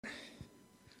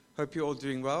Hope you're all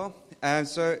doing well.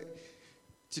 So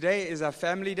today is our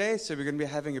family day, so we're going to be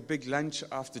having a big lunch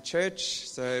after church.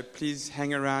 So please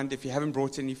hang around. If you haven't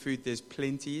brought any food, there's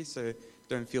plenty, so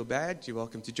don't feel bad. You're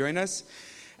welcome to join us.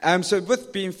 So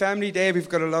with being family day, we've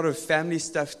got a lot of family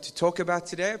stuff to talk about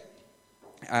today.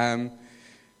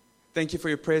 Thank you for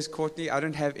your prayers, Courtney. I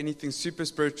don't have anything super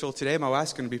spiritual today. My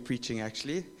wife's going to be preaching,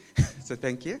 actually. So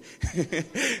thank you.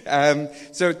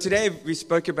 So today we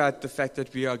spoke about the fact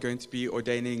that we are going to be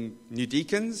ordaining new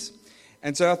deacons.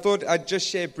 And so I thought I'd just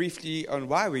share briefly on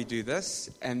why we do this,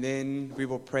 and then we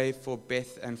will pray for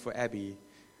Beth and for Abby.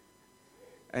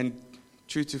 And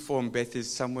true to form, Beth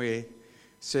is somewhere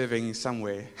serving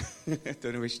somewhere.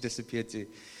 Don't know where she disappeared to.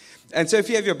 And so if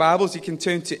you have your Bibles, you can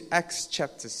turn to Acts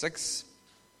chapter 6,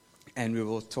 and we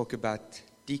will talk about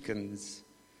deacons.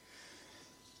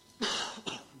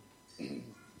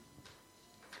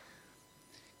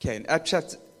 Okay, in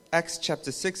Acts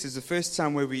chapter 6 is the first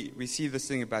time where we see this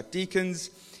thing about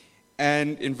deacons.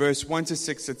 And in verse 1 to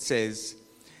 6 it says,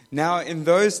 "Now in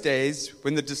those days,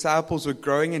 when the disciples were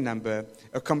growing in number,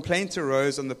 a complaint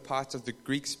arose on the part of the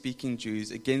Greek-speaking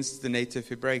Jews against the native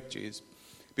Hebraic Jews,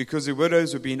 because the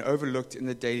widows were being overlooked in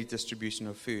the daily distribution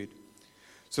of food.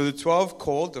 So the 12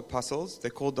 called apostles,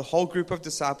 they called the whole group of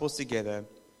disciples together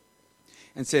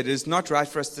and said, 'It is not right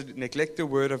for us to neglect the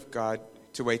word of God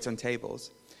to wait on tables.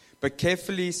 But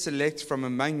carefully select from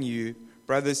among you,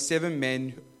 brothers, 7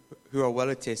 men who are well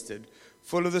attested,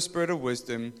 full of the spirit of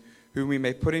wisdom, whom we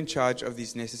may put in charge of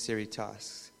these necessary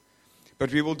tasks.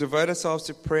 But we will devote ourselves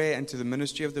to prayer and to the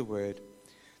ministry of the word.'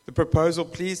 The proposal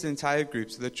pleased the entire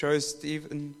group, so they chose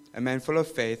Stephen, a man full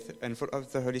of faith and full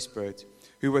of the Holy Spirit,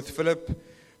 who with Philip,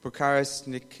 Prochorus,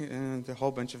 the whole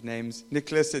bunch of names,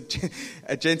 Nicholas,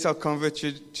 a Gentile convert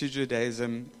to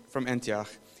Judaism from Antioch.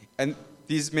 And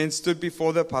these men stood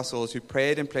before the apostles, who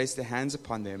prayed and placed their hands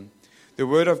upon them. The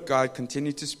word of God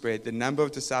continued to spread. The number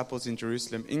of disciples in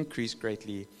Jerusalem increased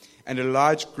greatly, and a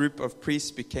large group of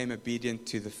priests became obedient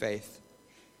to the faith."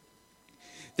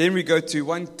 Then we go to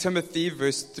 1 Timothy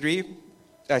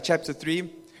chapter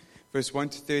 3, verse 1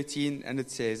 to 13, and it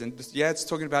says, it's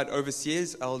talking about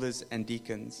overseers, elders, and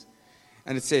deacons.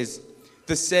 And it says,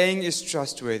 "The saying is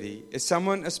trustworthy. If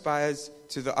someone aspires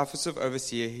to the office of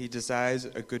overseer, he desires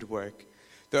a good work.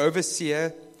 The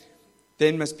overseer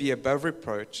then must be above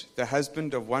reproach, the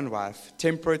husband of one wife,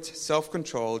 temperate,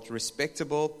 self-controlled,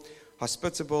 respectable,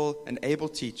 hospitable, an able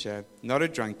teacher, not a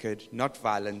drunkard, not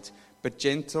violent, but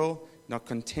gentle, not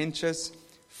contentious,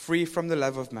 free from the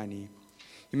love of money.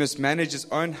 He must manage his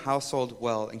own household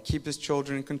well and keep his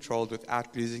children controlled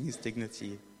without losing his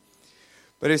dignity.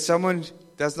 But if someone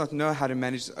does not know how to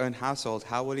manage his own household,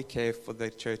 how will he care for the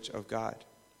church of God?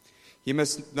 He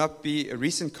must not be a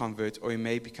recent convert, or he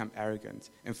may become arrogant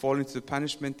and fall into the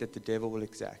punishment that the devil will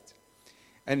exact.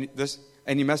 And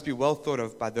he must be well thought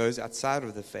of by those outside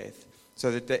of the faith,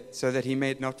 so that he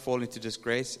may not fall into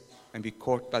disgrace and be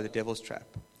caught by the devil's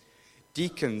trap.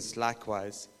 Deacons,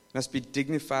 likewise, must be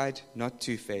dignified, not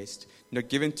two-faced, not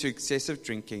given to excessive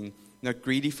drinking, not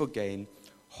greedy for gain,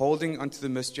 holding onto the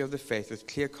mystery of the faith with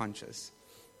clear conscience.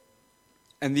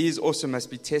 And these also must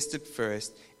be tested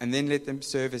first, and then let them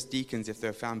serve as deacons if they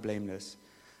are found blameless.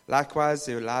 Likewise,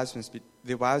 their wives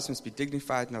must be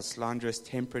dignified, not slanderous,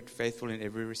 temperate, faithful in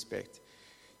every respect.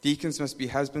 Deacons must be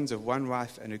husbands of one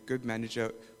wife and a good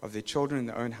manager of their children in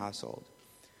their own household.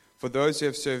 For those who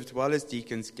have served well as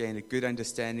deacons gain a good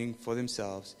understanding for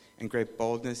themselves and great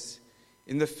boldness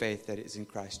in the faith that is in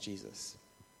Christ Jesus."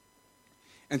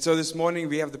 And so this morning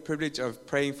we have the privilege of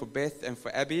praying for Beth and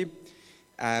for Abby.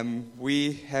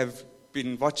 We have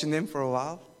been watching them for a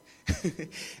while.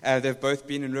 They've both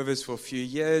been in Rivers for a few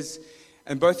years,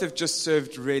 and both have just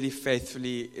served really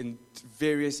faithfully in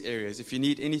various areas. If you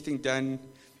need anything done,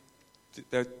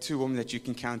 there are 2 women that you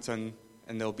can count on,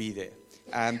 and they'll be there.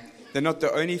 They're not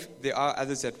the only, there are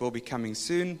others that will be coming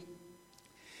soon.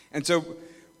 And so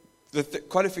the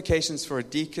qualifications for a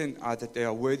deacon are that they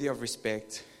are worthy of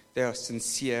respect, they are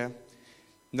sincere,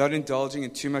 not indulging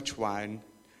in too much wine,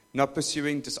 not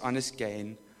pursuing dishonest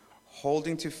gain,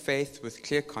 holding to faith with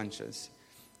clear conscience.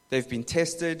 They've been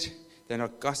tested, they're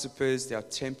not gossipers, they are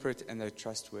temperate, and they're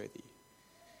trustworthy.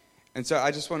 And so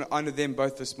I just want to honor them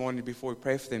both this morning before we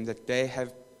pray for them, that they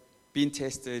have been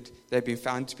tested, they've been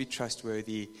found to be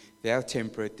trustworthy, they are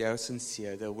temperate, they are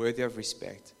sincere, they're worthy of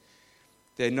respect.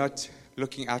 They're not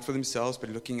looking out for themselves, but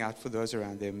looking out for those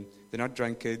around them. They're not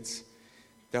drunkards.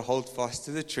 They hold fast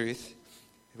to the truth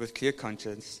with clear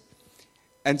conscience.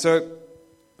 And so,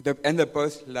 they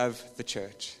both love the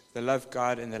church. They love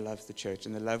God and they love the church,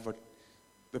 and they love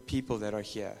the people that are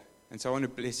here. And so I want to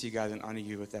bless you guys and honor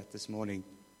you with that this morning.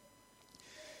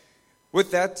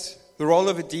 With that, the role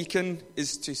of a deacon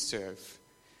is to serve.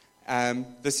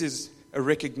 This is a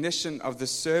recognition of the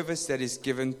service that is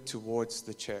given towards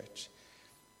the church.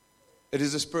 It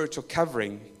is a spiritual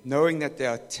covering, knowing that there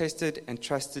are tested and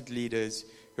trusted leaders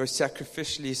who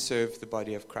sacrificially serve the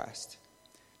body of Christ.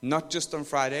 Not just on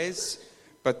Fridays,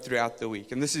 but throughout the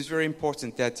week. And this is very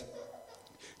important, that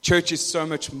church is so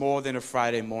much more than a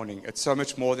Friday morning. It's so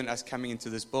much more than us coming into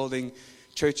this building.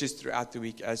 Church is throughout the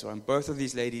week as well. And both of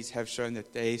these ladies have shown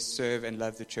that they serve and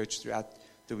love the church throughout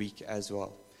the week as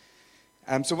well.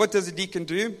 So what does a deacon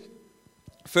do?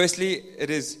 Firstly, it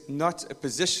is not a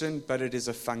position, but it is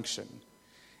a function.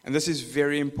 And this is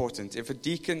very important. If a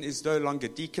deacon is no longer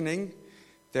deaconing,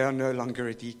 they are no longer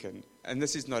a deacon. And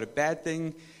this is not a bad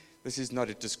thing. This is not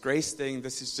a disgrace thing.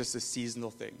 This is just a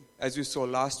seasonal thing. As we saw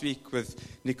last week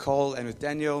with Nicole and with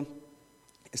Daniel,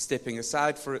 stepping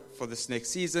aside for this next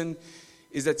season,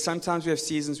 is that sometimes we have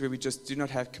seasons where we just do not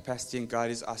have capacity and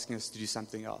God is asking us to do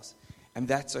something else. And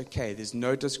that's okay. There's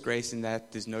no disgrace in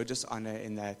that. There's no dishonor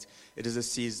in that. It is a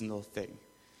seasonal thing.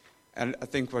 And I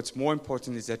think what's more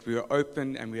important is that we are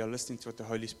open and we are listening to what the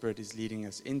Holy Spirit is leading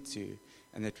us into,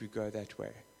 and that we go that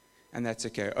way. And that's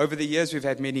okay. Over the years, we've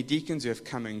had many deacons who have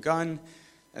come and gone,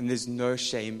 and there's no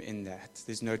shame in that.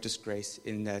 There's no disgrace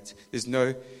in that. There's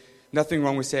nothing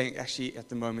wrong with saying, actually, at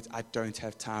the moment, I don't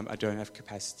have time, I don't have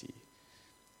capacity.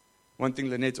 One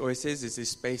thing Linette always says is there's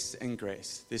space and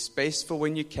grace. There's space for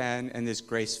when you can, and there's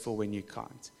grace for when you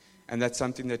can't. And that's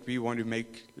something that we want to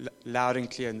make loud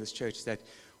and clear in this church, that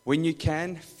when you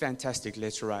can, fantastic,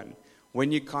 let's run.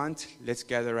 When you can't, let's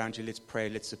gather around you, let's pray,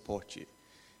 let's support you.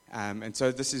 And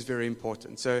so this is very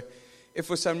important. So if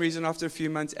for some reason after a few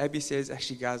months, Abby says,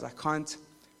 actually, guys, I can't,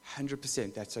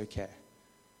 100%, that's okay.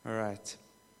 All right.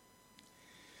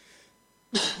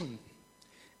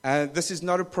 This is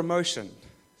not a promotion.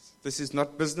 This is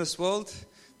not business world.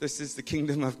 This is the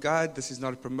kingdom of God. This is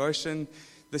not a promotion.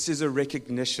 This is a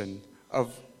recognition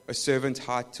of a servant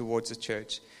heart towards the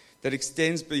church that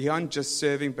extends beyond just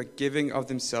serving, but giving of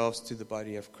themselves to the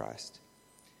body of Christ.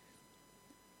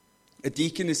 A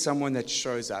deacon is someone that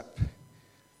shows up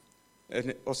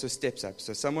and also steps up.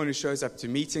 So someone who shows up to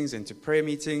meetings and to prayer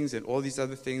meetings and all these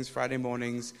other things, Friday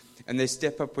mornings, and they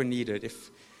step up when needed.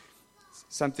 If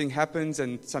something happens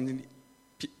and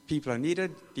people are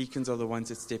needed, deacons are the ones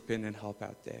that step in and help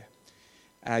out there.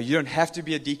 You don't have to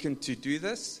be a deacon to do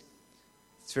this.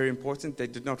 It's very important. They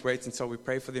did not wait until we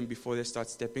pray for them before they start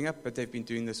stepping up, but they've been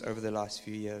doing this over the last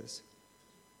few years.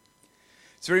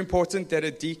 It's very important that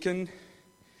a deacon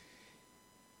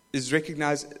is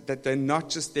recognized that they're not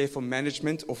just there for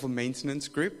management or for maintenance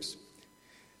groups.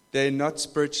 They're not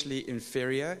spiritually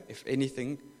inferior. If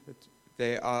anything,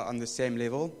 they are on the same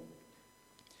level.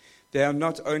 They are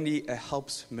not only a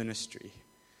helps ministry.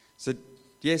 So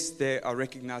yes, they are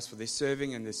recognized for their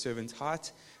serving and their servant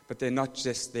heart, but they're not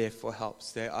just there for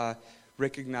helps. They are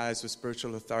recognized with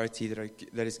spiritual authority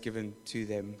that is given to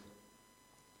them.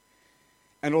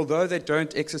 And although they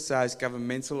don't exercise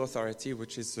governmental authority,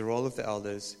 which is the role of the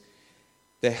elders,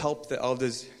 they help the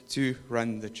elders to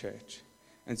run the church.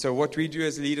 And so what we do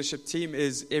as a leadership team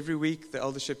is every week the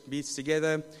eldership meets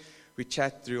together. We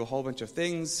chat through a whole bunch of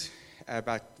things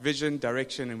about vision,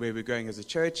 direction, and where we're going as a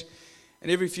church.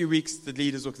 And every few weeks the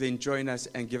leaders will then join us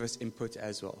and give us input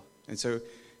as well. And so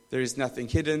there is nothing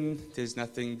hidden. There's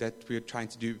nothing that we're trying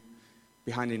to do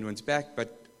behind anyone's back,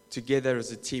 but together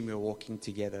as a team we're walking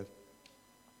together.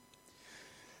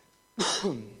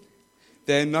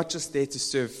 They're not just there to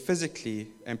serve physically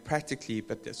and practically,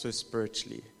 but also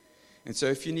spiritually. And so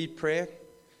if you need prayer,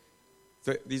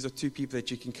 these are two people that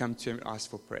you can come to and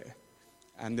ask for prayer.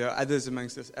 And there are others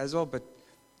amongst us as well, but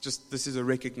just this is a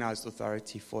recognized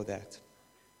authority for that.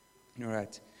 All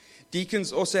right.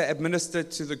 Deacons also administer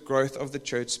to the growth of the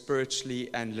church spiritually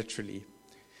and literally.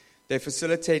 They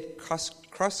facilitate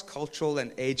cross-cultural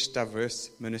and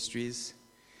age-diverse ministries.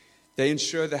 They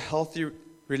ensure the healthy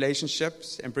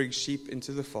relationships and bring sheep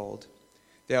into the fold.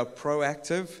 They are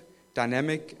proactive,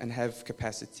 dynamic, and have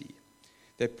capacity.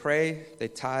 They pray, they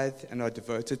tithe, and are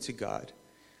devoted to God.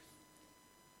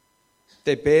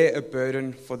 They bear a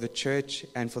burden for the church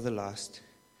and for the lost,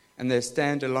 and they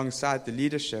stand alongside the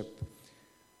leadership.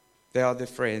 They are their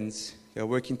friends. They are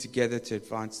working together to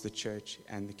advance the church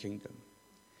and the kingdom.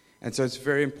 And so it's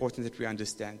very important that we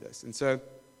understand this. And so,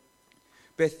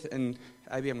 Beth and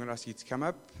Abby, I'm going to ask you to come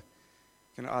up.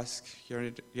 I'm going to ask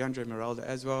Yandra and Meralda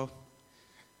as well,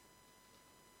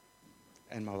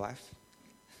 and my wife.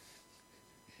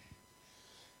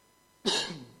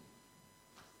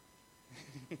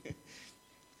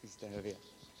 Stand over here.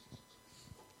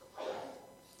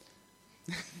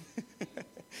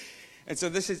 And so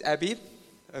this is Abby.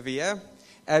 over here.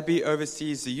 Abby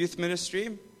oversees the youth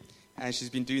ministry, and she's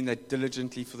been doing that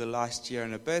diligently for the last year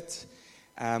and a bit.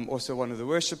 Also one of the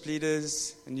worship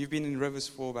leaders, and you've been in Rivers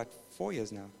for about 4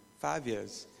 years now, 5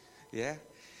 years, yeah?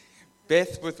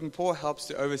 Beth with Paul helps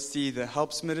to oversee the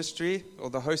Helps ministry, or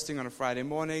the hosting on a Friday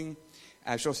morning.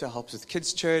 She also helps with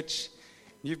kids' church.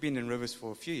 You've been in Rivers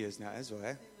for a few years now as well,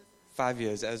 eh? 5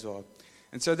 years as well.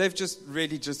 And so they've just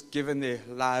really just given their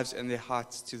lives and their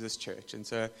hearts to this church. And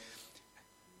so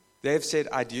they've said,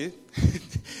 I do,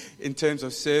 in terms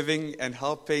of serving and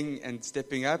helping and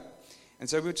stepping up. And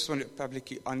so we just want to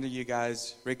publicly honor you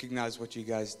guys, recognize what you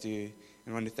guys do,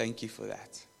 and want to thank you for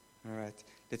that. All right,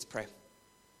 let's pray.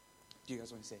 Do you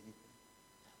guys want to say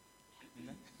anything?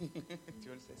 No? Do you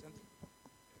want to say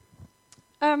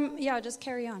something? Yeah, just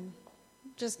carry on.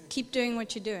 Just keep doing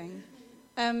what you're doing.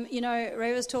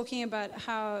 Ray was talking about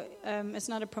how it's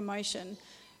not a promotion.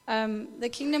 The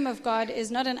kingdom of God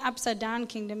is not an upside-down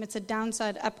kingdom, it's a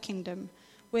downside-up kingdom,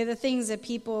 where the things that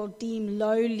people deem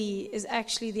lowly is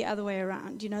actually the other way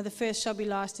around. The first shall be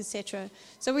last, etc.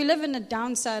 So we live in a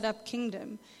downside-up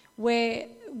kingdom, where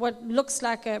what looks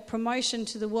like a promotion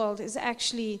to the world is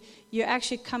actually, you're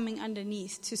actually coming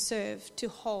underneath to serve, to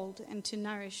hold, and to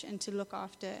nourish, and to look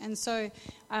after. And so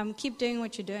keep doing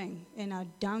what you're doing in our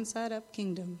downside-up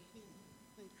kingdom.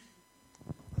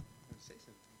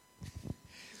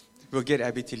 We'll get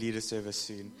Abby to lead a service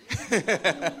soon.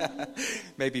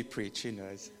 Maybe preach, who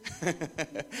knows. All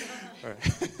right.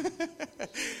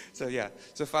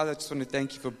 So Father, I just want to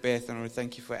thank you for Beth, and I want to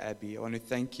thank you for Abby. I want to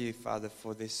thank you, Father,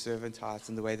 for their servant hearts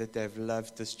and the way that they've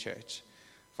loved this church.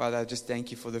 Father, I just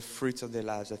thank you for the fruit of their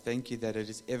lives. I thank you that it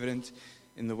is evident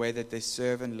in the way that they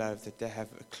serve and love, that they have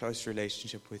a close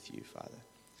relationship with you, Father.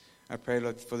 I pray,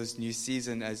 Lord, for this new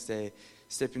season as they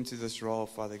step into this role,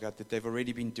 Father God, that they've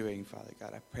already been doing, Father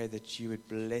God. I pray that you would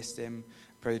bless them.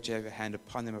 I pray that you have your hand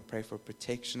upon them. I pray for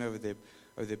protection over their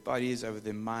bodies, over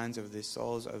their minds, over their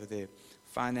souls, over their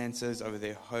finances, over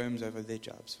their homes, over their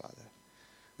jobs, Father.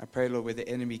 I pray, Lord, where the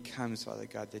enemy comes, Father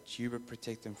God, that you would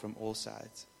protect them from all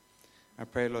sides. I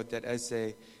pray, Lord, that as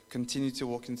they continue to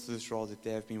walk into this role that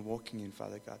they have been walking in,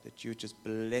 Father God, that you would just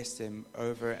bless them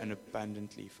over and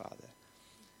abundantly, Father.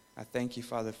 I thank you,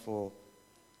 Father, for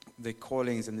the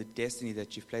callings and the destiny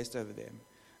that you've placed over them.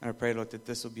 And I pray, Lord, that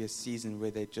this will be a season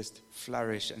where they just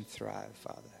flourish and thrive,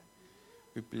 Father.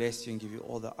 We bless you and give you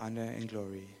all the honor and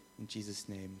glory. In Jesus'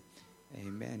 name,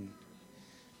 amen.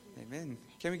 Amen.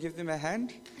 Can we give them a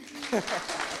hand? There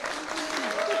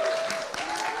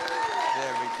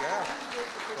we go.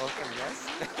 Welcome, yes.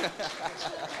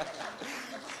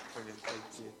 Brilliant, thank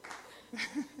you.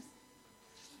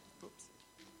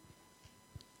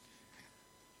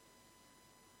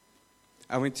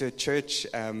 I went to a church,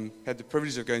 had the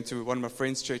privilege of going to one of my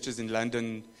friends' churches in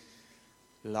London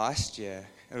last year.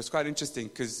 It was quite interesting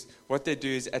because what they do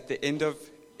is at the end of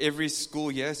every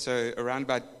school year, so around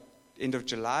about end of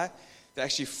July, they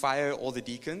actually fire all the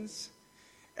deacons.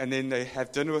 And then they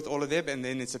have dinner with all of them. And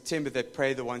then in September, they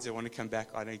pray the ones that want to come back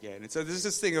on again. And so there's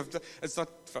this thing of, it's not,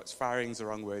 firing is the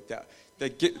wrong word.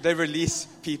 They release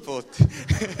people.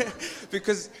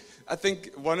 Because I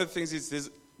think one of the things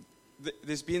is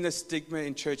there's been this stigma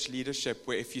in church leadership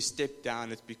where if you step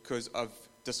down, it's because of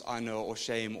dishonor or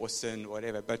shame or sin or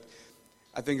whatever. But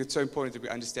I think it's so important that we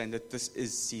understand that this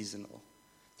is seasonal.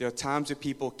 There are times where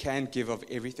people can give of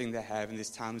everything they have, and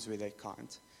there's times where they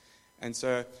can't. And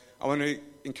so I want to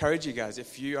encourage you guys,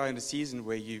 if you are in a season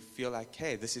where you feel like,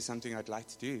 hey, this is something I'd like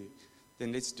to do,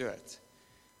 then let's do it.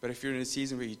 But if you're in a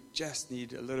season where you just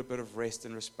need a little bit of rest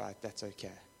and respite, that's okay.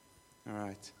 All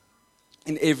right.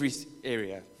 In every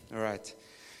area. All right.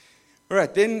 All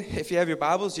right, then if you have your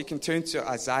Bibles, you can turn to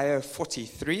Isaiah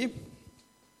 43.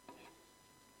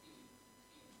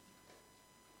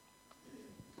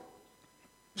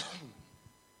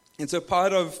 And so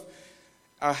part of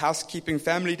our housekeeping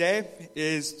family day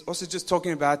is also just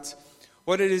talking about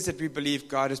what it is that we believe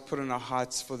God has put in our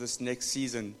hearts for this next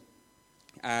season.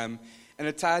 And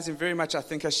it ties in very much, I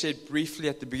think I shared briefly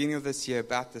at the beginning of this year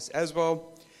about this as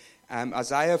well.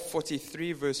 Isaiah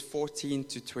 43, verse 14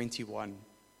 to 21.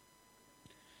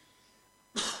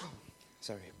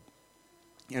 Sorry.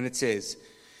 And it says,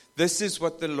 "This is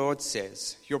what the Lord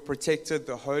says, your protector,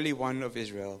 the Holy One of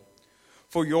Israel.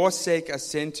 For your sake I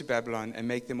send to Babylon and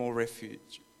make them all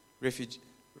refuge.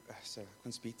 Sorry, I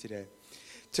can't speak today.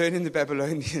 Turn in the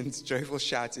Babylonians' joyful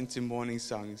shouts into mourning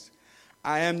songs.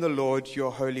 I am the Lord,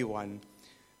 your Holy One,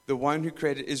 the one who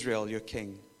created Israel, your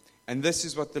king. And this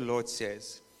is what the Lord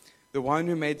says, the one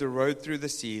who made the road through the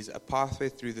seas, a pathway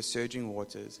through the surging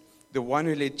waters, the one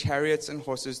who led chariots and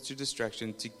horses to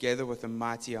destruction together with a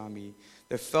mighty army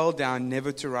that fell down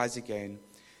never to rise again,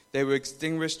 They were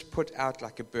extinguished, put out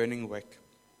like a burning wick.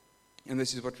 And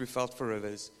this is what we felt for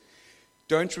Rivers.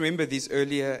 Don't remember these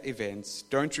earlier events.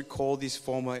 Don't recall these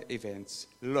former events.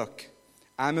 Look,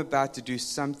 I'm about to do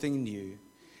something new.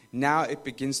 Now it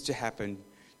begins to happen.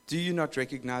 Do you not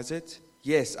recognize it?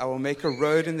 Yes, I will make a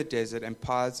road in the desert and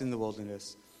paths in the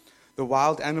wilderness. The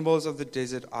wild animals of the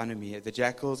desert honor me, the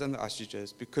jackals and the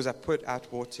ostriches, because I put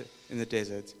out water in the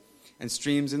desert and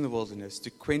streams in the wilderness to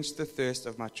quench the thirst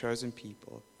of my chosen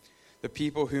people, the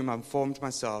people whom I've formed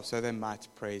myself so they might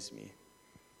praise me.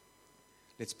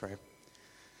 Let's pray.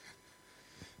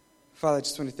 Father, I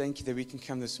just want to thank you that we can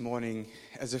come this morning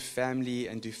as a family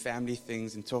and do family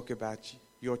things and talk about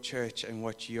your church and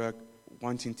what you are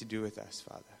wanting to do with us,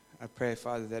 Father. I pray,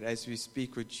 Father, that as we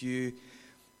speak, would you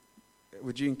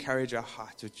encourage our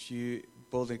hearts? Would you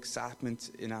build excitement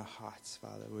in our hearts,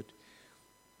 Father?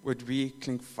 Would we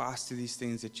cling fast to these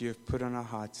things that you have put on our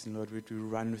hearts, and Lord, would we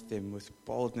run with them with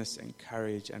boldness and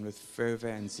courage and with fervor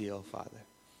and zeal, Father?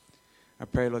 I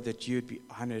pray, Lord, that you would be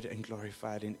honored and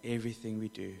glorified in everything we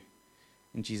do.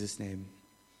 In Jesus' name,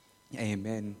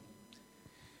 amen.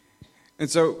 And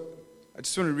so I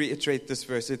just want to reiterate this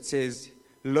verse. It says,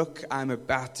 look, I'm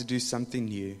about to do something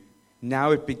new.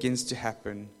 Now it begins to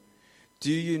happen.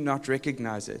 Do you not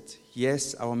recognize it?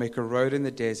 Yes, I will make a road in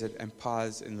the desert and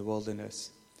paths in the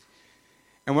wilderness.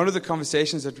 And one of the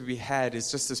conversations that we had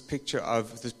is just this picture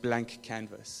of this blank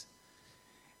canvas.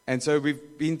 And so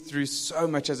we've been through so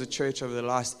much as a church over the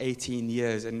last 18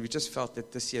 years, and we just felt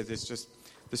that this year there's just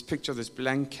this picture of this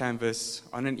blank canvas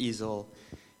on an easel,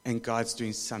 and God's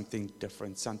doing something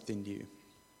different, something new.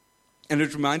 And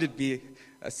it reminded me,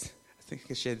 I think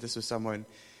I shared this with someone,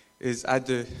 is I had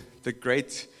the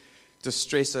great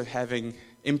distress of having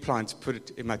implants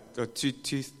put in my, or two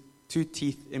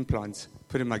teeth implants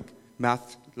put in my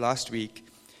mouth last week.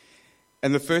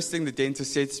 And the first thing the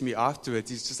dentist said to me afterwards,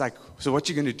 he's just like, so what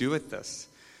are you going to do with this?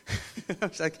 I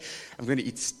was like, I'm going to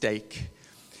eat steak.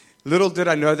 Little did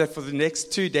I know that for the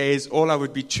next 2 days, all I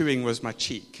would be chewing was my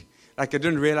cheek. Like, I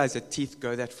didn't realize that teeth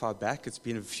go that far back. It's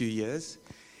been a few years.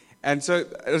 And so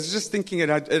I was just thinking,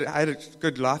 and I had a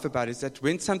good laugh about it, is that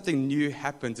when something new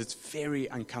happens, it's very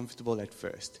uncomfortable at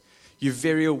first. You're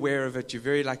very aware of it. You're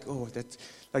very like, oh, that's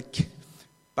like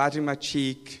biting my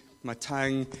cheek, my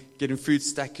tongue, getting food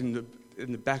stuck in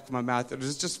the back of my mouth. It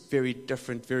was just very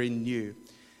different, very new.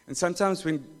 And sometimes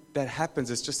when that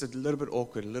happens, it's just a little bit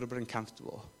awkward, a little bit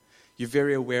uncomfortable. You're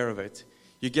very aware of it.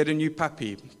 You get a new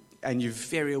puppy, and you're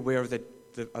very aware of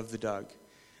the dog.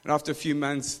 And after a few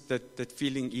months, that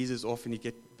feeling eases off, and you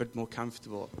get a bit more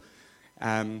comfortable.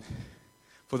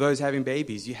 For those having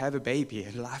babies, you have a baby,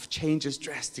 and life changes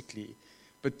drastically.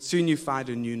 But soon you find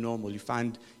a new normal.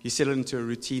 You settle into a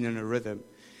routine and a rhythm.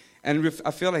 And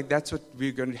I feel like that's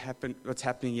what's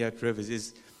happening here at Rivers,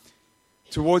 is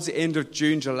towards the end of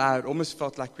June, July, it almost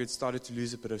felt like we had started to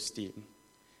lose a bit of steam.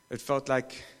 It felt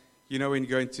like, you know, when you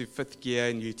go into fifth gear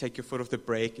and you take your foot off the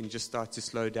brake and you just start to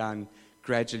slow down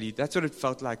gradually. That's what it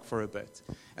felt like for a bit.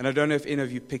 And I don't know if any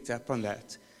of you picked up on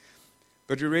that.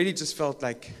 But we really just felt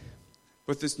like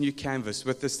with this new canvas,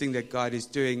 with this thing that God is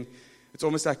doing, it's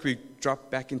almost like we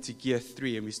dropped back into gear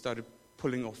 3 and we started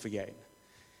pulling off again.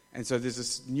 And so there's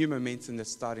this new momentum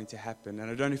that's starting to happen. And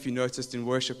I don't know if you noticed in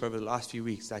worship over the last few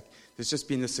weeks, like there's just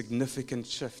been a significant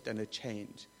shift and a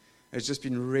change. It's just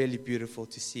been really beautiful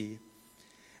to see.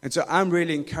 And so I'm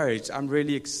really encouraged. I'm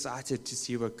really excited to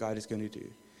see what God is going to do.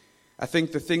 I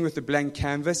think the thing with the blank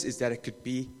canvas is that it could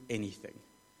be anything.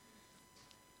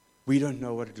 We don't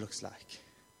know what it looks like.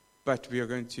 But we are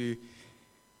going to,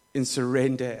 in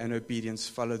surrender and obedience,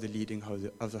 follow the leading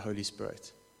of the Holy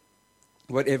Spirit.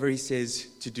 Whatever He says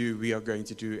to do, we are going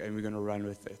to do, and we're going to run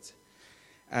with it.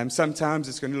 Sometimes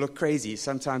it's going to look crazy.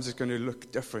 Sometimes it's going to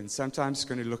look different. Sometimes it's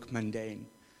going to look mundane.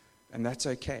 And that's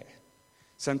okay.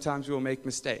 Sometimes we'll make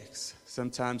mistakes.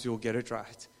 Sometimes we'll get it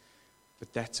right.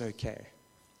 But that's okay.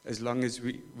 As long as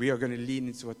we are going to lean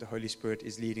into what the Holy Spirit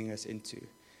is leading us into.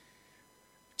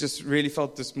 Just really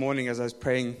felt this morning as I was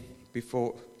praying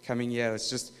before coming here,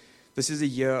 this is a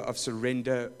year of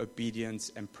surrender,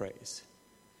 obedience, and praise.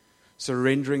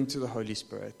 Surrendering to the Holy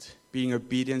Spirit, being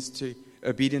obedient to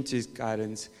His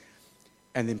guidance,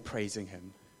 and then praising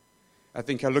Him. I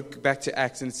think I look back to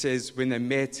Acts and it says when they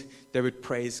met, they would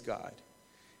praise God.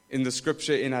 In the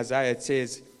scripture in Isaiah, it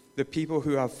says, the people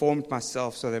who have formed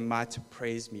myself so they might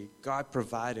praise me. God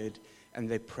provided, and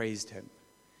they praised Him.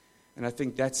 And I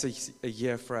think that's a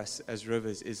year for us as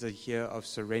Rivers, is a year of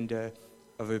surrender,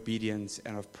 of obedience,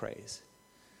 and of praise.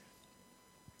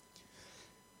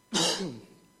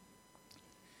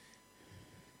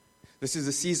 This is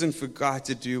a season for God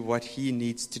to do what He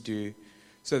needs to do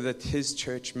so that His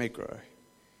church may grow.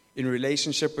 in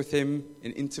relationship with him,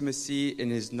 in intimacy, in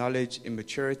his knowledge, in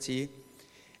maturity,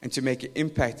 and to make an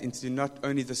impact into not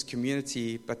only this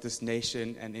community, but this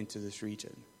nation and into this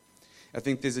region. I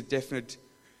think there's a definite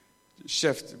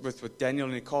shift with what Daniel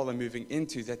and Nicole are moving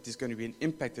into, that there's going to be an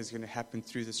impact that's going to happen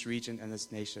through this region and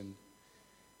this nation.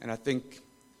 And I think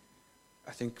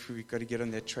we've got to get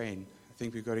on that train. I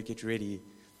think we've got to get ready.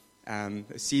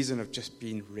 A season of just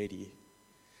being ready.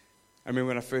 I remember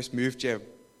when I first moved here,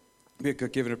 we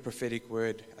got given a prophetic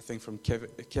word, I think from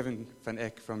Kevin Van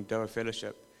Eck from Doha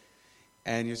Fellowship.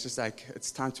 And he was just like,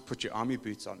 it's time to put your army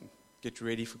boots on. Get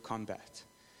ready for combat.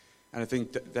 And I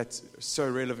think that's so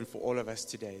relevant for all of us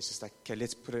today. It's just like, okay,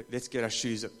 let's get our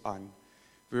shoes on.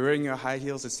 If we're wearing our high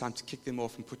heels, it's time to kick them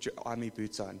off and put your army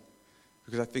boots on.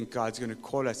 Because I think God's going to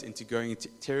call us into going into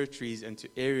territories and to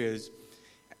areas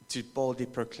to boldly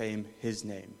proclaim his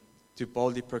name, to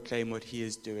boldly proclaim what he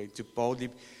is doing, to boldly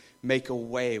make a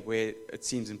way where it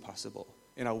seems impossible,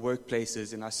 in our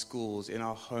workplaces, in our schools, in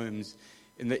our homes,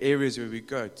 in the areas where we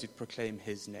go, to proclaim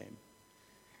his name.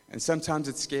 And sometimes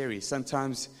it's scary.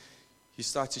 Sometimes you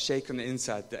start to shake on the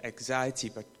inside, the anxiety,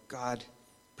 but God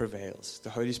prevails.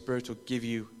 The Holy Spirit will give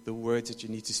you the words that you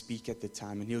need to speak at the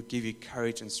time, and he'll give you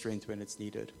courage and strength when it's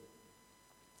needed.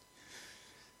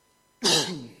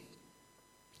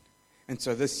 And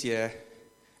so this year,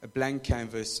 a blank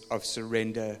canvas of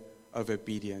surrender, of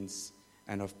obedience,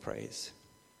 and of praise.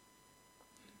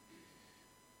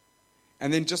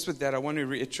 And then just with that, I want to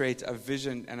reiterate our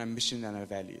vision and our mission and our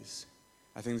values.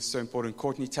 I think this is so important.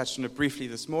 Courtney touched on it briefly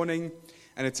this morning,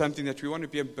 and it's something that we want to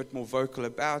be a bit more vocal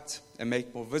about and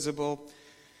make more visible.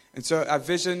 And so our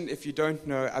vision, if you don't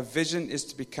know, our vision is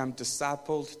to become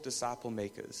disciple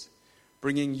makers,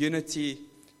 bringing unity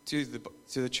to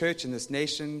the church in this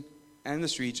nation and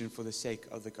this region for the sake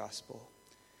of the gospel.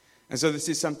 And so this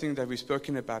is something that we've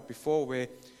spoken about before, where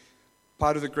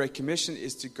part of the Great Commission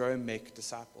is to go and make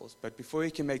disciples. But before you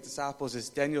can make disciples, as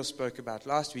Daniel spoke about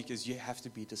last week, is you have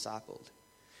to be discipled.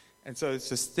 And so it's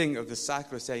this thing of the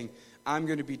cycle of saying, I'm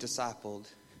going to be discipled,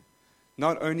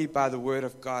 not only by the word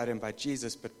of God and by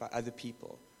Jesus, but by other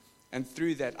people. And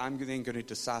through that, I'm then going to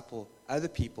disciple other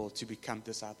people to become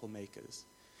disciple makers.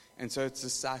 And so it's a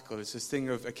cycle. It's this thing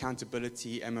of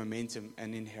accountability and momentum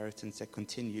and inheritance that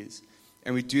continues.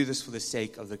 And we do this for the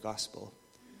sake of the gospel.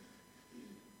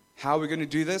 How are we going to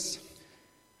do this?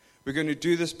 We're going to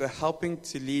do this by helping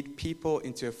to lead people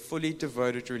into a fully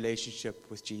devoted relationship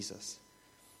with Jesus,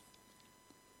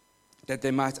 that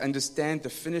they might understand the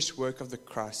finished work of the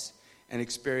cross and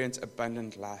experience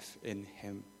abundant life in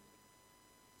him.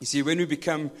 You see, when we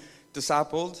become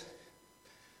discipled,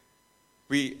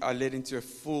 we are led into a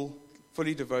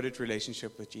fully devoted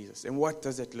relationship with Jesus. And what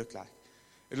does it look like?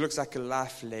 It looks like a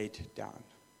life laid down.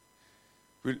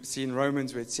 We see in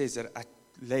Romans where it says that I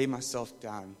lay myself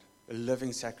down, a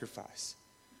living sacrifice,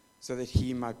 so that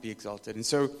he might be exalted. And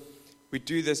so we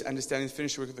do this understanding the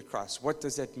finished work of the cross. What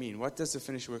does that mean? What does the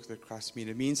finished work of the cross mean?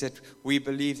 It means that we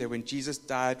believe that when Jesus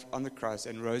died on the cross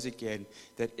and rose again,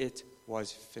 that it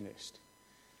was finished.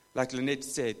 Like Linette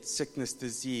said, sickness,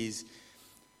 disease,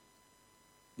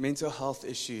 mental health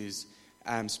issues,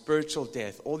 spiritual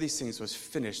death, all these things was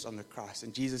finished on the cross.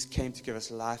 And Jesus came to give us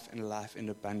life and life in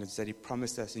abundance that he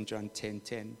promised us in John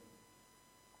 10:10.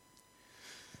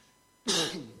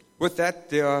 With that,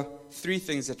 there are three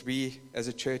things that we as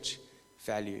a church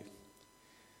value.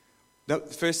 The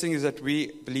first thing is that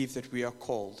we believe that we are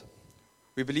called.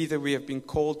 We believe that we have been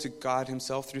called to God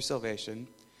himself through salvation,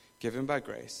 given by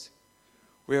grace.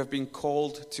 We have been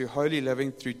called to holy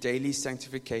living through daily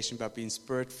sanctification by being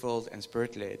spirit-filled and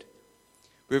spirit-led.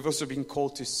 We have also been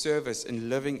called to service in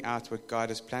living out what God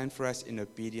has planned for us in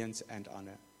obedience and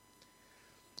honor.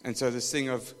 And so this thing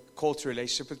of call to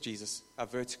relationship with Jesus, our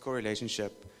vertical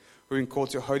relationship, we've been called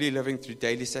to holy living through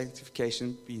daily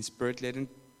sanctification, being spirit-led and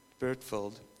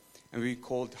spirit-filled, and we've been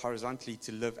called horizontally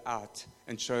to live out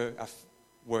and show our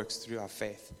works through our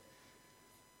faith.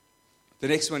 The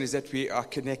next one is that we are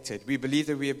connected. We believe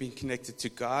that we have been connected to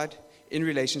God in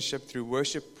relationship through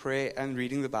worship, prayer, and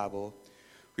reading the Bible.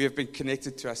 We have been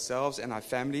connected to ourselves and our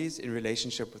families in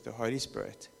relationship with the Holy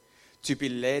Spirit, to be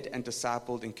led and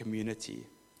discipled in community.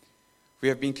 We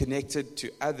have been connected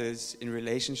to others in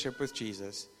relationship with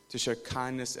Jesus to show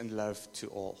kindness and love to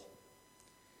all.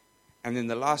 And then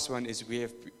the last one is we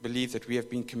have believed that we have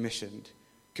been commissioned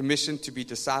to be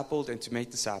discipled and to make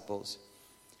disciples.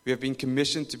 We have been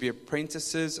commissioned to be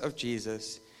apprentices of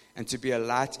Jesus and to be a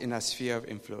light in our sphere of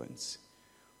influence.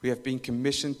 We have been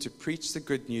commissioned to preach the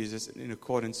good news in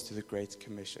accordance to the Great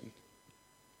Commission.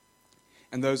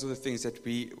 And those are the things that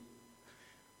we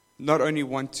not only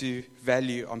want to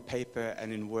value on paper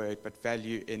and in word, but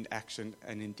value in action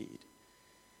and in deed.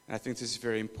 And I think this is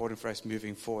very important for us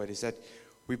moving forward, is that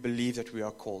we believe that we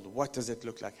are called. What does it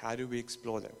look like? How do we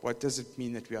explore that? What does it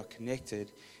mean that we are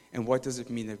connected? And what does it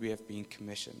mean that we have been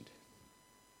commissioned?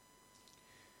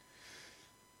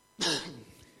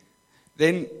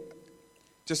 Then,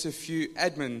 just a few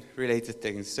admin-related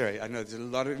things. Sorry, I know there's a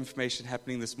lot of information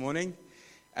happening this morning.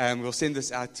 We'll send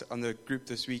this out on the group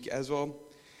this week as well.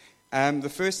 The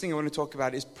first thing I want to talk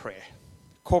about is prayer.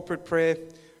 Corporate prayer,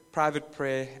 private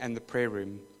prayer, and the prayer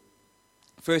room.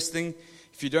 First thing,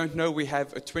 if you don't know, we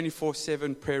have a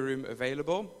 24/7 prayer room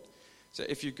available. So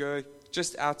if you go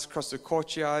just out across the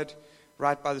courtyard,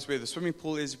 right by this where the swimming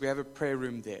pool is, we have a prayer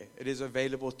room there. It is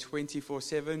available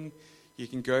 24/7. You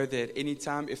can go there at any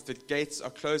time. If the gates are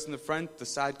closed in the front, the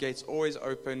side gate's always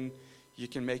open. You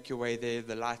can make your way there.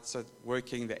 The lights are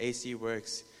working. The AC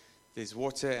works. There's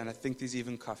water, and I think there's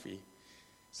even coffee.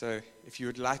 So if you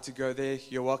would like to go there,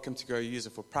 you're welcome to go use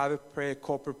it for private prayer,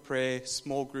 corporate prayer,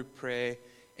 small group prayer,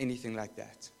 anything like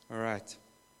that. All right.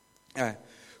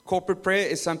 Corporate prayer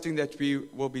is something that we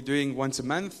will be doing once a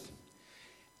month.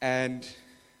 And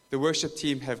the worship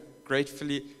team have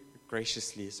graciously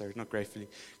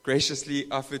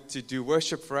offered to do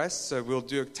worship for us. So we'll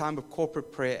do a time of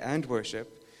corporate prayer and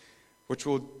worship, which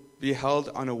will be held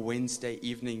on a Wednesday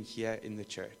evening here in the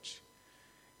church.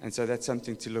 And so that's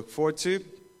something to look forward to.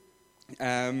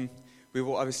 We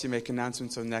will obviously make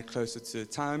announcements on that closer to the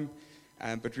time,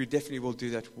 but we definitely will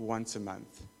do that once a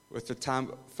month, with the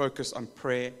time focused on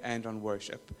prayer and on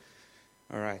worship.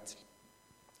 All right.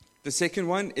 The second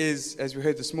one is, as we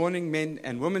heard this morning, men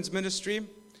and women's ministry.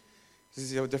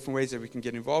 These are different ways that we can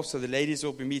get involved. So the ladies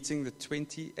will be meeting the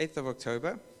 28th of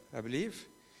October, I believe,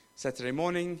 Saturday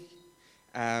morning.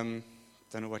 Don't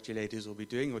know what you ladies will be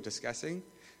doing or discussing.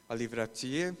 I'll leave it up to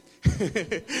you.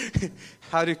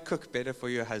 How to cook better for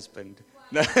your husband.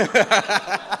 No.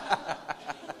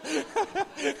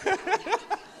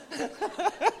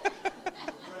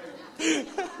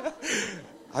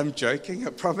 I'm joking, I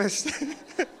promise.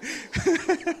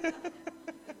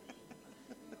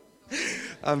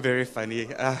 I'm very funny.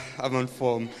 I'm on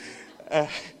form.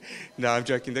 No, I'm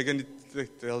joking.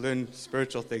 They'll learn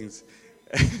spiritual things.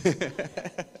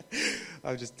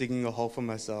 I'm just digging a hole for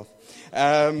myself.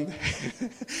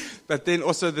 But then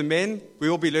also the men, we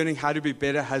will be learning how to be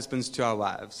better husbands to our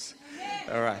wives.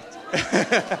 All right.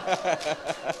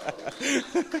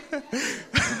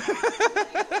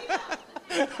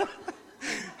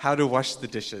 How to wash the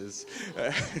dishes.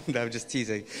 No, I'm just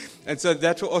teasing. And so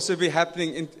that will also be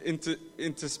happening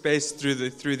into space through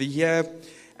the year.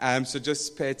 So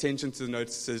just pay attention to the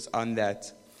notices on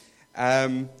that.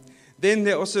 Then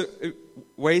there are also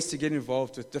ways to get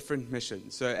involved with different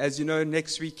missions. So as you know,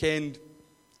 next weekend,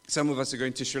 some of us are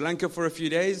going to Sri Lanka for a few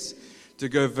days to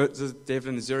go visit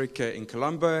Devlin and Zurika in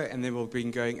Colombo, and then we'll be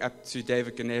going up to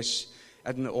David Ganesh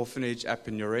at an orphanage up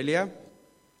in Aurelia.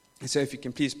 So if you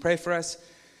can please pray for us.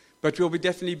 But we'll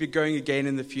definitely be going again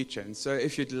in the future. And so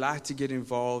if you'd like to get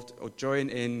involved or join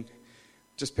in,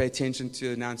 just pay attention to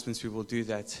the announcements. We will do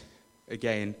that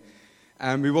again.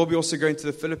 We will be also going to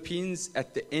the Philippines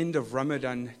at the end of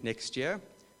Ramadan next year.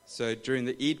 So during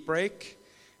the Eid break,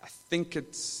 I think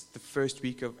it's the first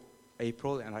week of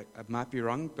April, and I might be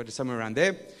wrong, but it's somewhere around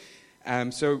there.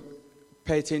 So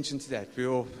pay attention to that. We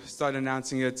will start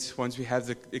announcing it once we have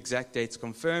the exact dates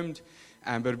confirmed.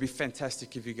 But it'll be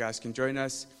fantastic if you guys can join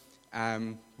us.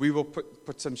 We will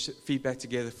put some feedback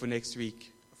together for next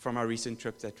week from our recent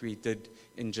trip that we did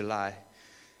in July.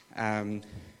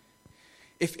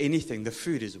 If anything, the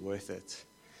food is worth it.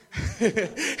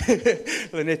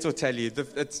 Linette will tell you,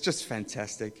 it's just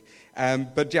fantastic.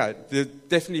 But yeah,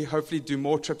 definitely, hopefully do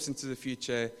more trips into the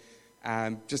future.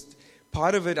 Just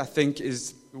part of it, I think,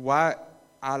 is why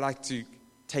I like to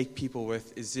take people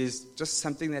with is there's just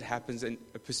something that happens and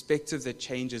a perspective that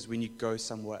changes when you go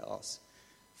somewhere else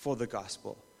for the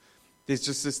gospel. There's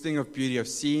just this thing of beauty of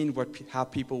seeing how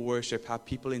people worship, how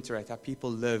people interact, how people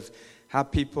live, how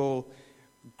people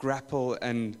grapple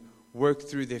and work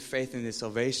through their faith and their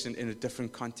salvation in a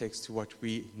different context to what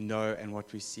we know and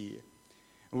what we see.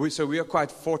 So we are quite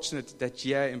fortunate that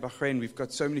here in Bahrain we've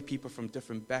got so many people from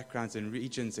different backgrounds and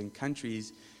regions and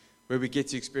countries where we get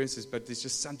to experience this, but there's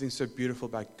just something so beautiful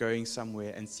about going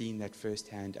somewhere and seeing that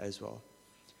firsthand as well.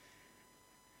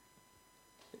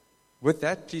 With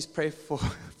that, please pray for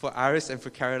Iris and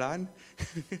for Caroline.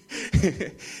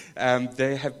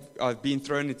 They have been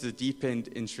thrown into the deep end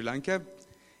in Sri Lanka.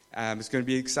 It's going to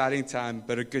be an exciting time,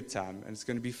 but a good time, and it's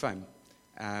going to be fun.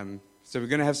 So we're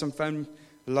going to have some fun,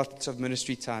 lots of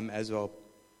ministry time as well.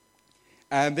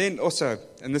 And then also,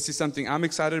 and this is something I'm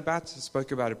excited about, I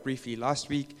spoke about it briefly last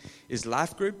week, is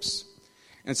life groups.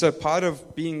 And so part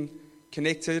of being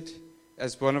connected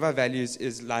as one of our values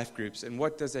is life groups. And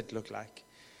what does that look like?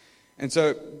 And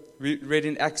so we read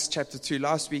in Acts chapter 2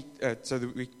 last week, so the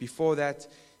week before that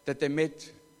they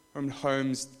met from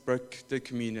homes, broke the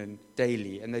communion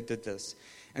daily, and they did this.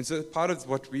 And so part of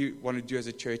what we want to do as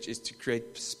a church is to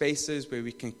create spaces where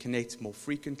we can connect more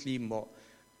frequently,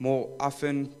 more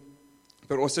often,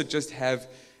 but also just have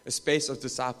a space of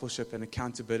discipleship and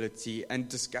accountability and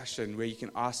discussion where you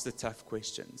can ask the tough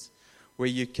questions, where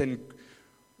you can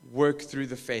work through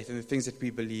the faith and the things that we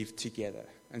believe together.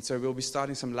 And so we'll be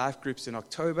starting some life groups in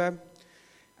October.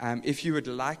 If you would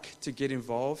like to get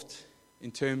involved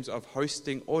in terms of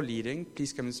hosting or leading,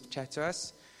 please come and chat to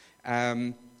us.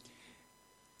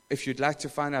 If you'd like to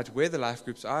find out where the life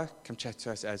groups are, come chat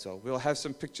to us as well. We'll have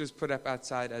some pictures put up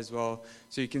outside as well,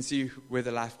 so you can see where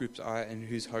the life groups are and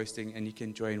who's hosting, and you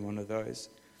can join one of those.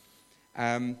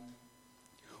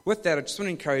 With that, I just want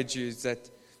to encourage you is that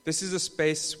this is a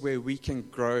space where we can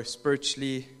grow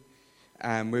spiritually,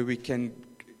 where we can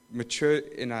mature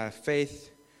in our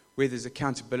faith, where there's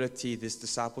accountability, there's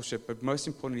discipleship, but most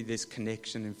importantly, there's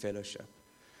connection and fellowship.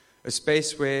 A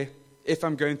space where if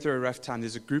I'm going through a rough time,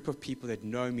 there's a group of people that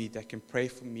know me, that can pray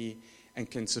for me and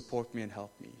can support me and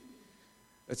help me.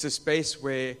 It's a space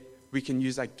where we can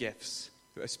use our gifts,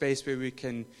 a space where we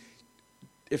can,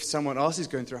 if someone else is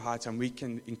going through a hard time, we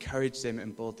can encourage them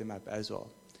and build them up as well.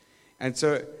 And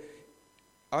so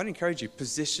I would encourage you,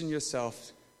 position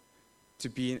yourself to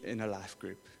be in a life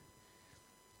group.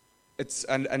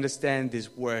 Understand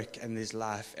there's work and there's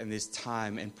life and there's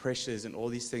time and pressures and all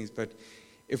these things, but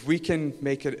if we can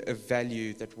make it a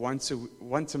value that once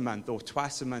a month or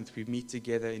twice a month we meet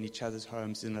together in each other's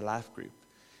homes in a life group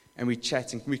and we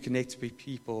chat and we connect with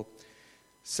people,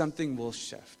 something will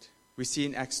shift. We see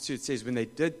in Acts 2, it says when they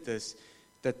did this,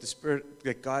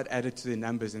 that God added to their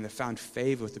numbers and they found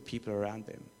favor with the people around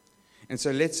them. And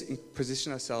so let's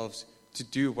position ourselves to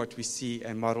do what we see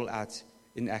and model out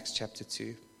in Acts chapter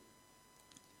 2.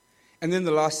 And then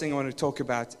the last thing I want to talk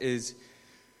about is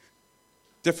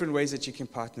different ways that you can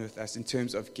partner with us in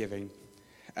terms of giving.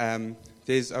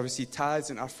 There's obviously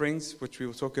tithes and offerings, which we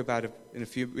will talk about in a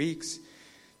few weeks.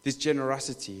 There's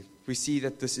generosity. We see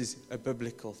that this is a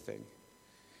biblical thing.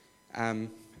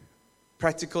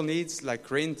 Practical needs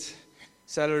like rent,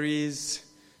 salaries,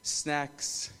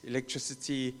 snacks,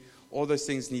 electricity, all those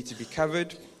things need to be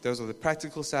covered. Those are the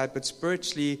practical side. But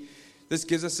spiritually, this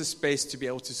gives us a space to be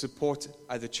able to support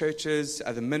other churches,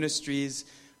 other ministries.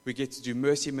 We get to do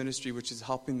mercy ministry, which is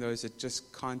helping those that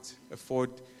just can't afford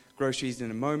groceries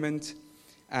in a moment.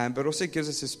 But also gives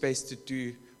us a space to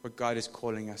do what God is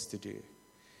calling us to do.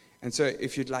 And so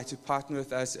if you'd like to partner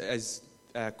with us, as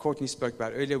Courtney spoke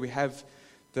about earlier, we have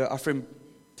the offering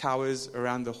towers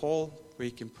around the hall where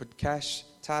you can put cash,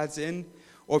 tithes in.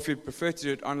 Or if you'd prefer to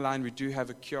do it online, we do have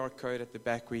a QR code at the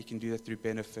back where you can do that through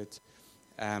Benefit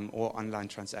or online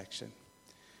transaction.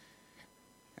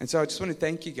 And so I just want to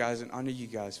thank you guys and honor you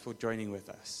guys for joining with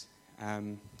us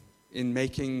in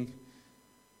making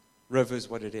Rivers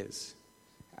what it is.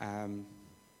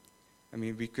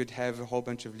 We could have a whole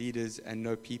bunch of leaders and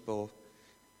no people,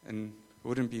 and it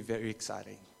wouldn't be very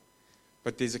exciting.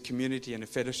 But there's a community and a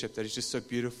fellowship that is just so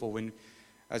beautiful. When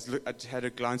I had a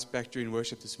glance back during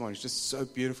worship this morning, it's just so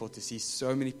beautiful to see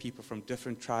so many people from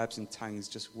different tribes and tongues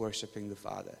just worshiping the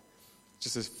Father.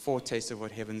 Just a foretaste of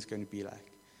what heaven's going to be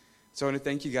like. So I want to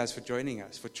thank you guys for joining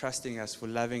us, for trusting us, for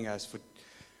loving us, for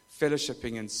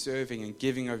fellowshipping and serving and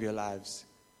giving of your lives.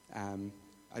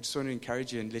 I just want to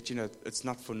encourage you and let you know it's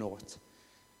not for naught.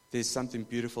 There's something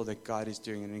beautiful that God is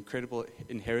doing, an incredible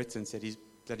inheritance that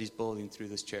He's building through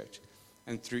this church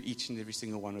and through each and every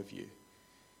single one of you.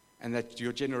 And that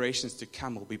your generations to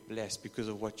come will be blessed because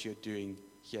of what you're doing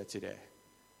here today.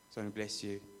 So I want to bless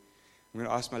you. I'm going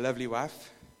to ask my lovely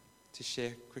wife to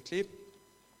share quickly.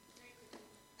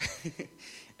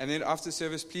 And then after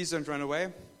service, please don't run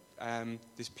away.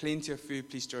 There's plenty of food.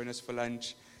 Please join us for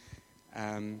lunch.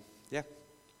 Can I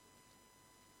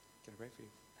pray for you?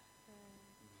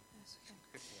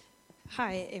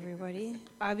 Hi, everybody.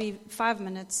 I'll be 5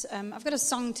 minutes. I've got a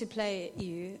song to play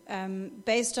you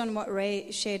based on what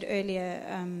Ray shared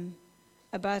earlier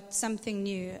about something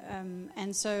new.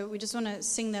 And so we just want to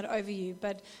sing that over you.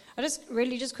 But I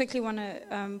just quickly want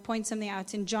to point something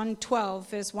out in John 12,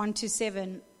 verse 1 to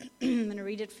 7. I'm going to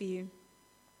read it for you.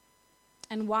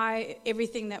 And why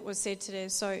everything that was said today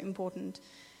is so important.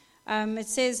 It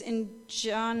says in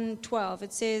John 12,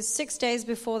 it says, 6 days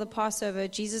before the Passover,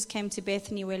 Jesus came to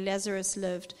Bethany where Lazarus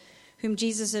lived, whom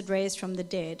Jesus had raised from the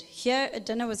dead. Here a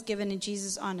dinner was given in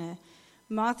Jesus' honor.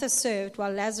 Martha served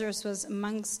while Lazarus was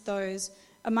among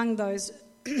those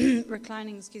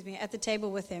reclining, at the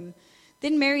table with him.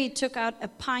 Then Mary took out a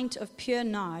pint of pure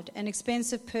nard, an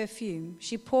expensive perfume.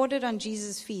 She poured it on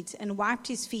Jesus' feet and wiped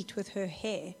his feet with her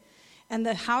hair. And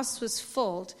the house was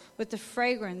filled with the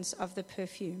fragrance of the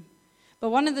perfume.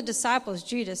 But one of the disciples,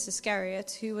 Judas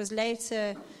Iscariot, who was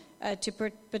later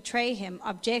to betray him,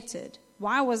 objected.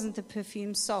 Why wasn't the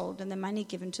perfume sold and the money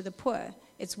given to the poor?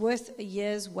 It's worth a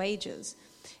year's wages.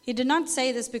 He did not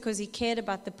say this because he cared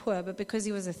about the poor, but because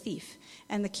he was a thief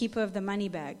and the keeper of the money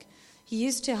bag. He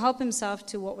used to help himself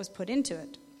to what was put into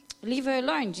it. Leave her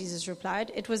alone, Jesus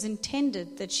replied. It was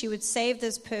intended that she would save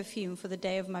this perfume for the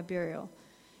day of my burial.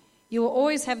 You will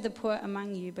always have the poor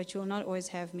among you, but you will not always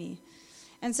have me.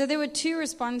 And so there were two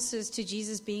responses to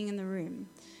Jesus being in the room.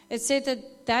 It said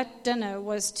that dinner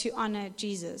was to honor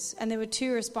Jesus. And there were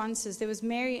two responses. There was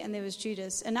Mary and there was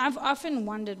Judas. And I've often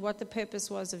wondered what the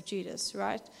purpose was of Judas,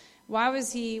 right? Why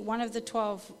was he one of the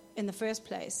 12 in the first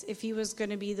place if he was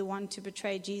going to be the one to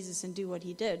betray Jesus and do what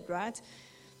he did, right?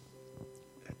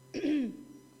 And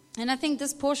I think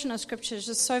this portion of Scripture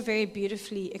just so very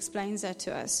beautifully explains that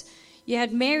to us. You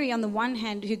had Mary on the one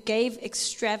hand who gave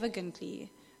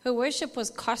extravagantly. Her worship was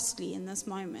costly in this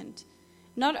moment.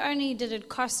 Not only did it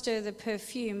cost her the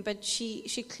perfume, but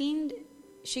she cleaned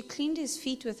his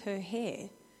feet with her hair.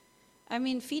 I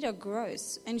mean, feet are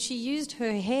gross. And she used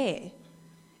her hair.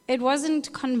 It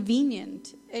wasn't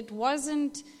convenient. It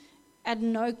wasn't at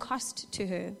no cost to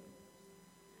her.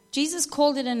 Jesus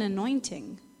called it an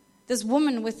anointing. This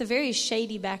woman with a very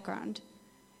shady background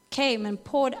came and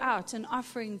poured out an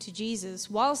offering to Jesus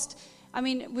whilst,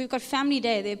 we've got family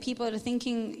day. There are people that are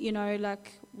thinking,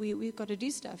 we've got to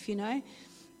do stuff,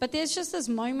 But there's just this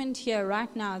moment here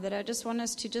right now that I just want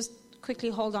us to just quickly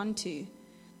hold on to.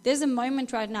 There's a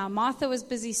moment right now. Martha was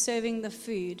busy serving the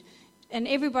food, and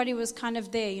everybody was kind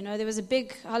of there. There was a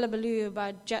big hullabaloo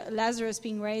about Lazarus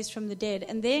being raised from the dead.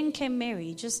 And then came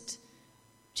Mary, just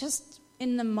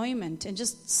in the moment, and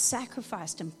just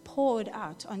sacrificed and poured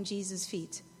out on Jesus'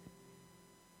 feet.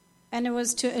 And it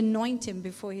was to anoint him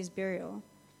before his burial.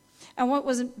 And what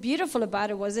was beautiful about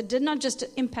it was it did not just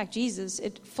impact Jesus,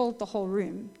 it filled the whole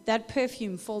room. That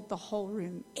perfume filled the whole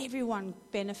room. Everyone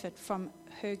benefited from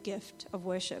her gift of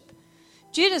worship.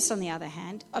 Judas, on the other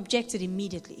hand, objected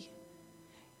immediately.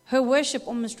 Her worship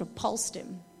almost repulsed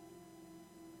him.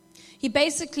 He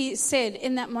basically said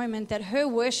in that moment that her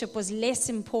worship was less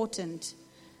important.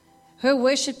 Her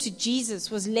worship to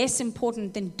Jesus was less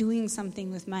important than doing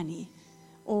something with money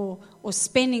or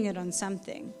spending it on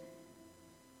something.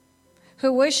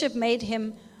 Her worship made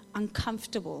him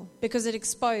uncomfortable because it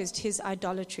exposed his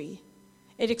idolatry.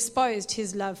 It exposed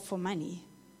his love for money.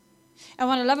 And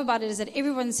what I love about it is that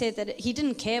everyone said that he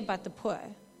didn't care about the poor.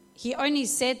 He only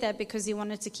said that because he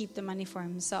wanted to keep the money for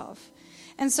himself.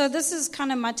 And so this is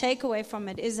kind of my takeaway from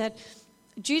it, is that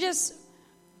Judas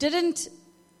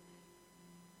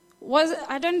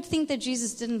I don't think that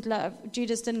Judas didn't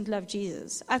love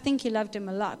Jesus. I think he loved him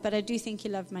a lot, but I do think he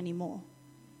loved money more.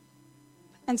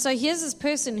 And so here's this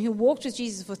person who walked with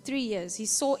Jesus for 3 years. He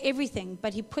saw everything,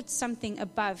 but he put something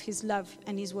above his love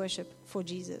and his worship for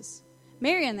Jesus.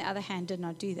 Mary, on the other hand, did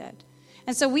not do that.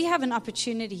 And so we have an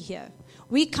opportunity here.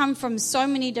 We come from so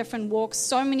many different walks,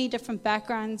 so many different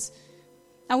backgrounds,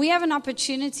 and we have an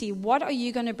opportunity. What are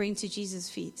you going to bring to Jesus'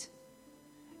 feet?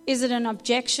 Is it an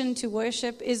objection to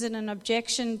worship? Is it an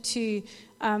objection to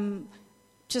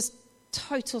just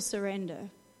total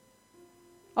surrender?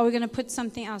 Are we going to put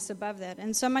something else above that?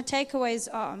 And so my takeaways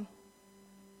are,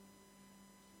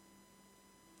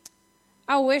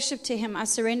 our worship to him, our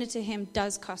surrender to him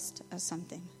does cost us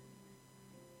something.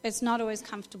 It's not always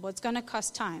comfortable. It's going to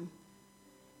cost time.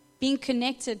 Being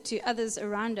connected to others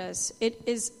around us, it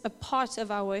is a part of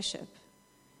our worship.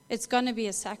 It's going to be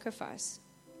a sacrifice.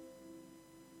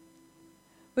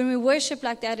 When we worship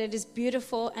like that, it is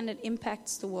beautiful and it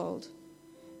impacts the world.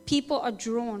 People are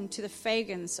drawn to the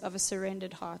fragrance of a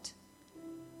surrendered heart.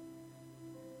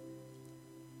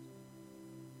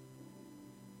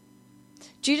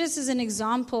 Judas is an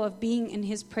example of being in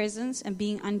his presence and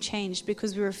being unchanged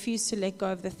because we refuse to let go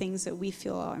of the things that we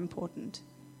feel are important.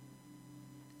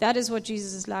 That is what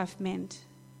Jesus' life meant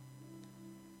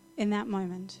in that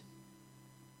moment.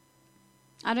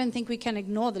 I don't think we can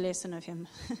ignore the lesson of him.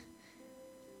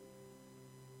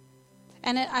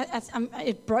 And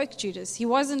it broke Judas. He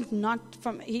wasn't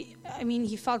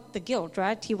he felt the guilt,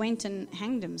 right? He went and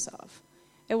hanged himself.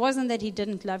 It wasn't that he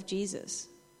didn't love Jesus.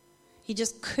 He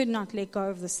just could not let go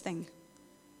of this thing.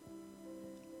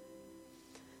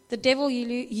 The devil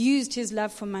used his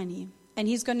love for money, and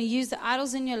he's going to use the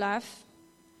idols in your life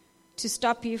to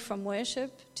stop you from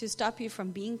worship, to stop you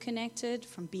from being connected,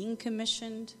 from being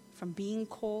commissioned, from being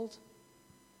called,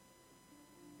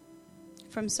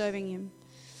 from serving Him.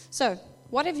 So,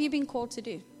 what have you been called to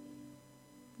do?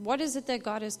 What is it that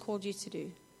God has called you to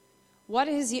do? What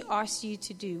has He asked you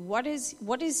to do? What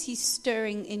is He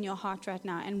stirring in your heart right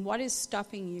now? And what is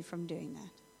stopping you from doing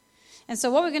that? And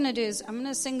so what we're going to do is I'm going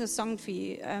to sing the song for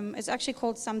you. It's actually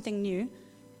called Something New.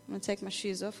 I'm going to take my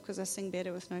shoes off because I sing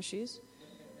better with no shoes.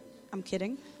 I'm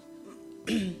kidding.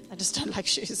 I just don't like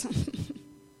shoes.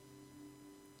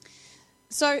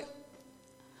 So,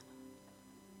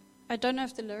 I don't know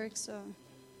if the lyrics are...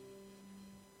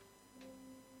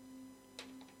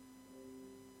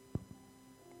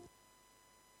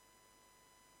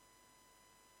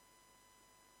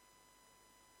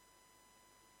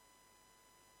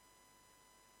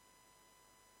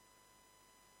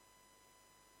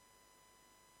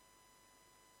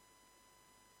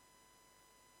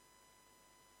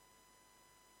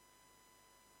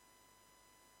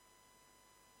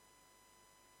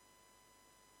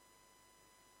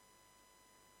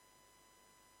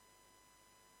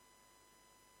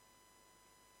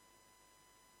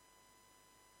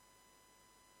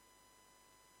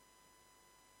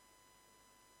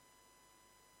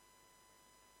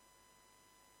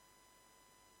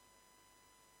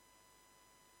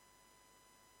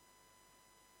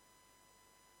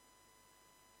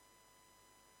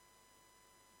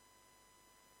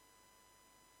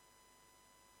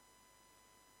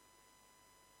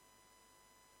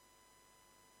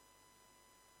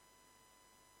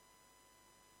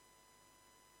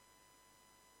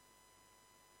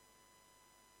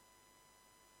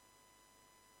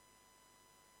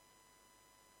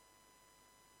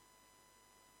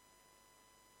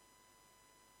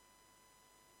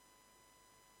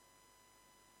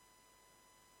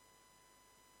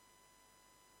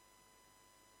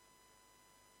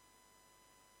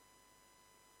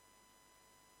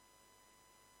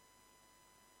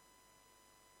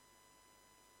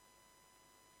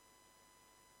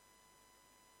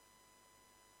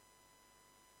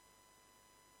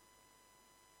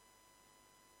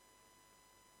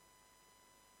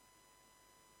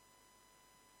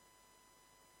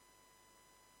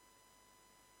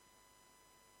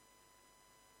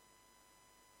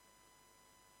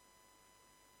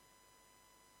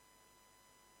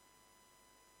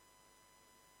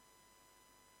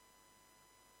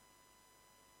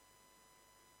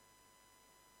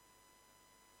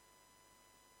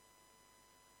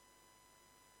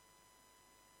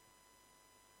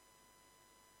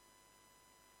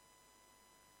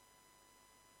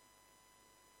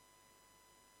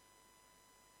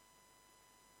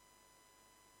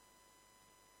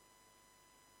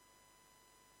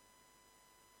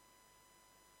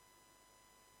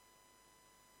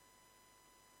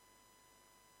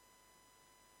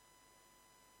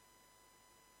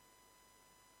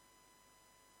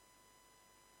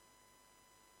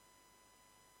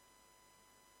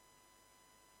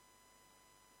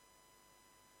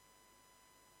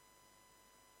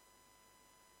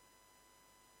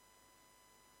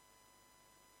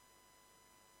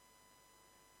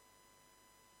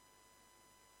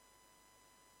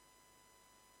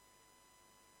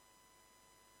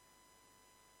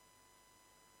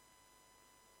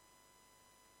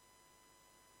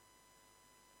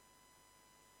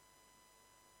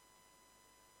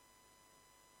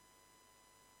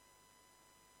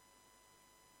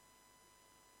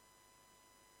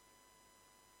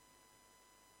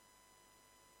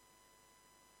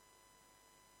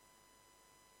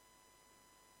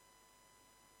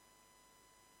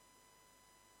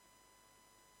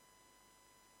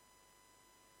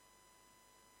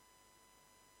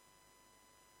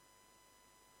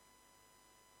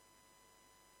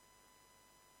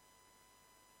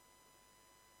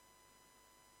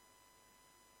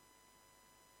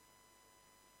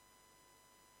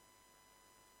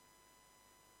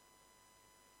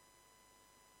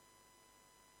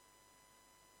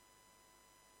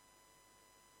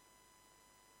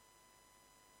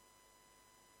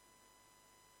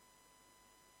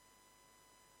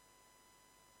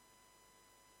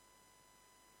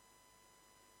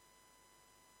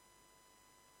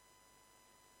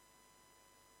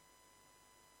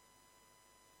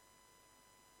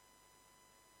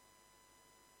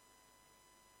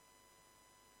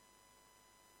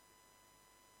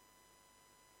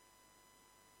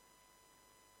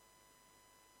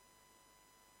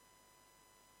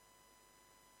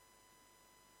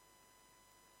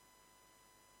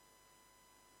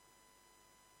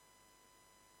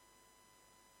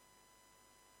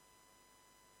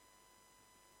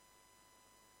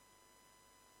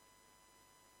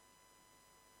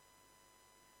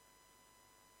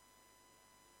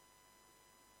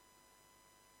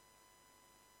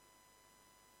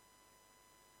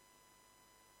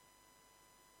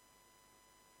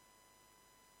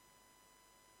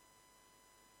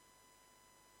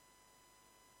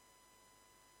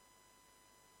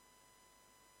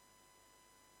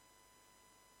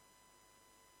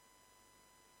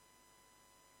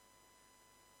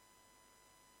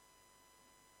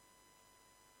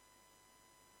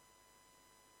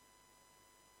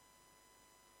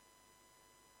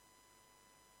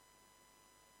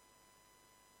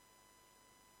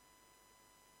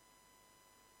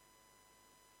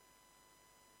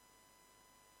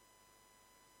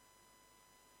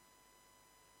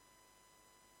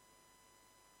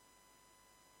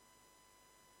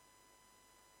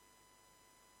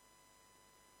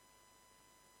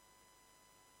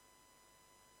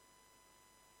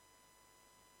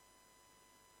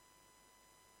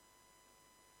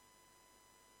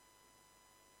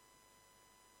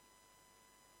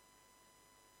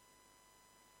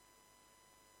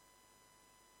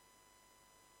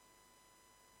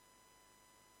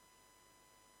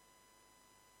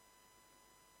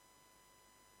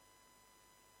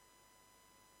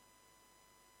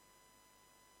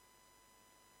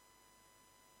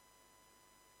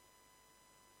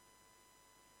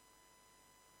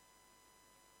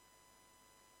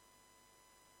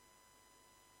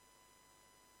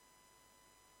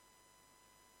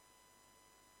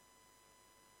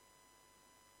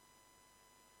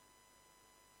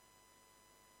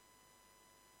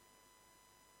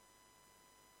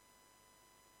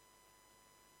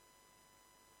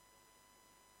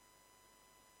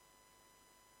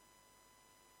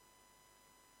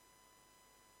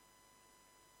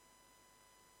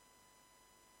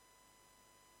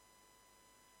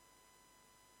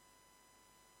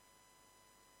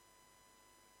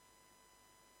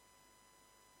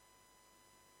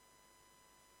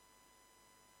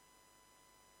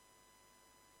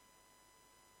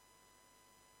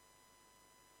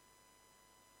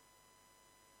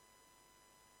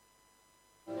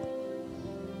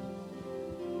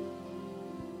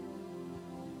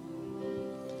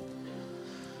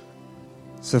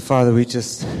 So, Father,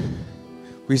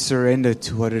 we surrender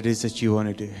to what it is that you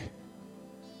want to do.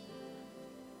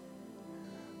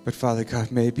 But, Father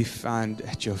God, may it be found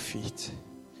at your feet.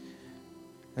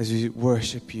 As we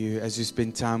worship you, as we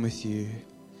spend time with you,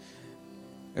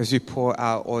 as we pour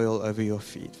our oil over your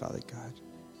feet, Father God.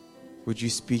 Would you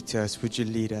speak to us? Would you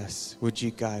lead us? Would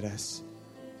you guide us?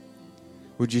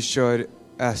 Would you show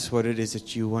us what it is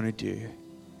that you want to do?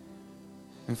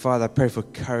 And Father, I pray for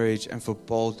courage and for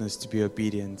boldness to be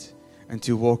obedient and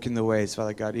to walk in the ways,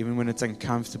 Father God, even when it's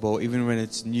uncomfortable, even when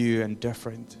it's new and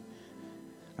different.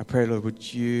 I pray, Lord,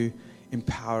 would you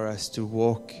empower us to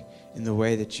walk in the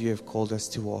way that you have called us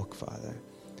to walk, Father.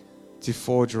 To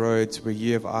forge roads where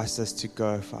you have asked us to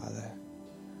go, Father.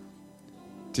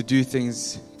 To do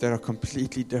things that are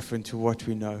completely different to what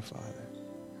we know, Father.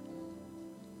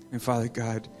 And Father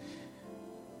God,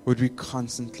 would we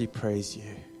constantly praise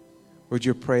you? Would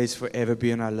your praise forever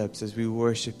be on our lips as we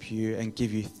worship you and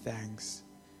give you thanks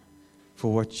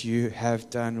for what you have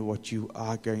done, what you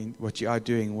are doing, what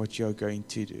you are going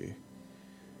to do.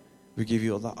 We give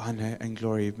you all the honor and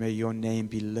glory. May your name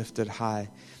be lifted high,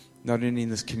 not only in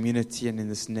this community and in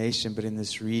this nation, but in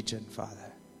this region,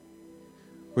 Father.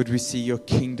 Would we see your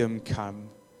kingdom come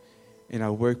in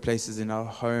our workplaces, in our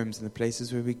homes, in the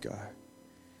places where we go.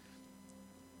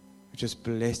 We just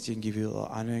bless you and give you all the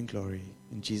honor and glory.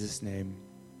 In Jesus' name,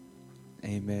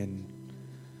 amen.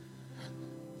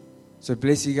 So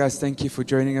bless you guys. Thank you for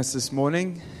joining us this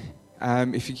morning.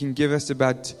 If you can give us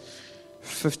about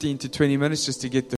 15 to 20 minutes just to get the